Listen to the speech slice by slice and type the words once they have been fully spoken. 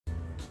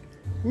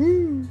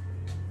Woo!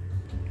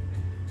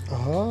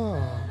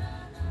 Ah.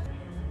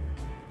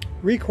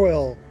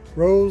 Recoil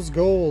Rose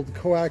Gold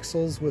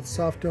coaxials with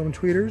soft dome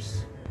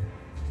tweeters.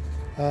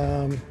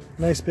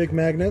 Nice big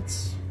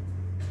magnets.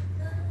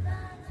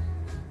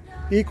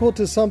 Equal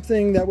to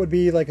something that would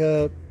be like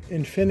a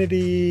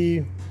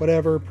Infinity,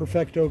 whatever,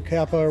 Perfecto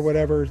Kappa or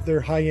whatever,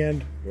 their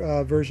high-end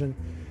version.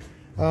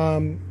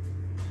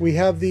 We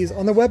have these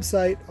on the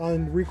website,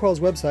 on Recoil's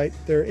website.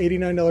 They're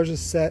 $89 a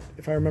set,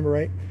 if I remember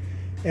right.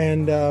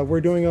 And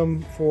we're doing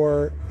them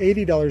for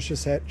 $80 a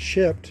set,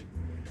 shipped.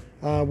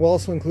 We'll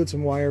also include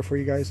some wire for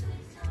you guys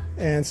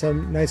and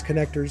some nice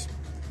connectors.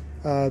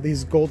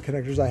 These gold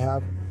connectors I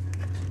have,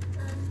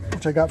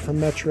 which I got from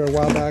Metro a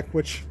while back,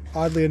 which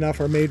oddly enough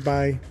are made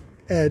by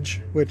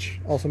Edge, which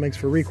also makes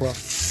for Recoil.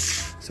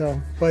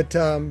 So, but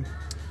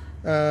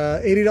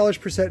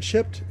 $80 per set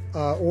shipped,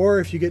 or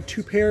if you get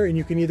 2 pair, and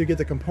you can either get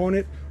the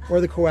component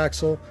or the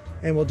coaxial,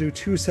 and we'll do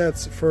 2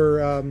 sets for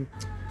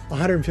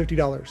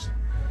 $150.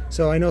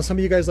 So I know some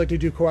of you guys like to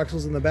do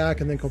coaxials in the back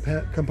and then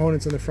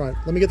components in the front.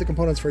 Let me get the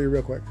components for you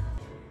real quick.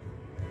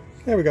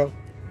 There we go.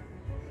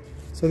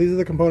 So these are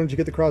the components. You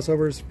get the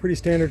crossovers, pretty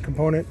standard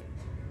component.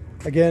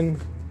 Again,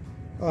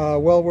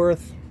 well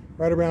worth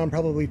right around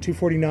probably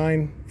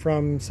 $249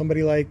 from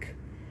somebody like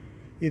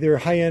either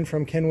high-end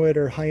from Kenwood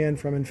or high-end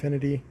from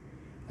Infinity,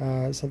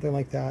 something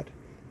like that.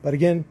 But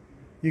again,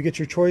 you get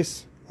your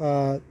choice.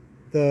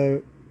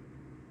 The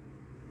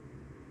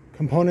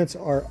components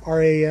are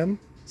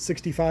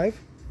RAM65,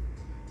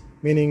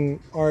 meaning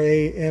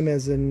RAM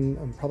as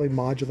in probably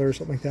modular or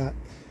something like that.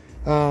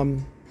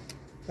 And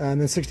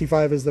then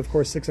 65 is, of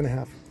course,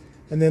 6.5.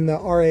 And then the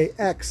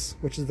RAX,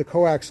 which is the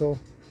coaxial,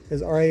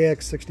 is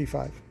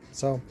RAX65.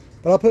 So,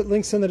 but I'll put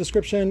links in the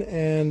description,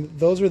 and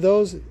those are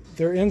those.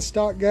 They're in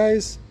stock,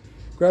 guys.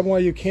 Grab them while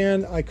you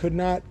can. I could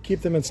not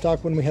keep them in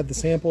stock when we had the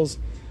samples.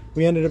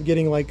 We ended up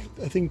getting like,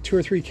 I think 2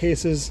 or 3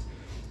 cases,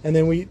 and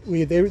then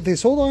they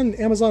sold on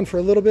Amazon for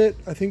a little bit,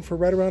 I think for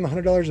right around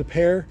 $100 a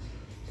pair.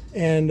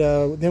 And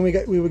then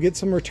we would get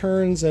some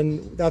returns,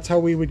 and that's how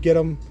we would get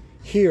them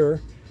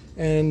here.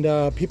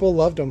 And people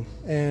loved them,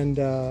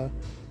 and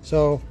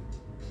so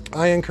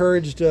I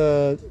encouraged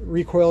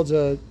Recoil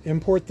to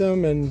import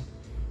them and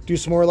do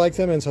some more like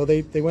them, and so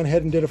they went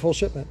ahead and did a full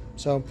shipment.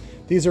 So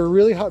these are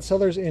really hot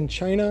sellers in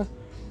China.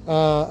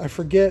 I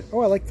forget,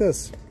 oh, I like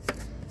this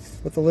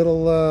with the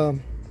little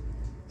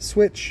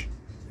switch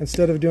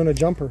instead of doing a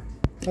jumper.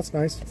 That's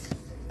nice.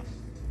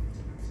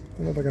 I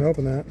don't know if I can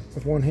open that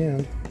with one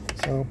hand.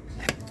 So,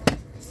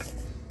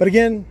 but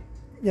again,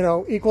 you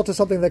know, equal to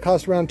something that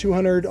cost around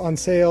 $200 on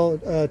sale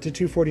to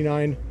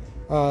 $249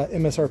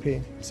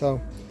 MSRP. So,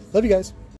 love you guys.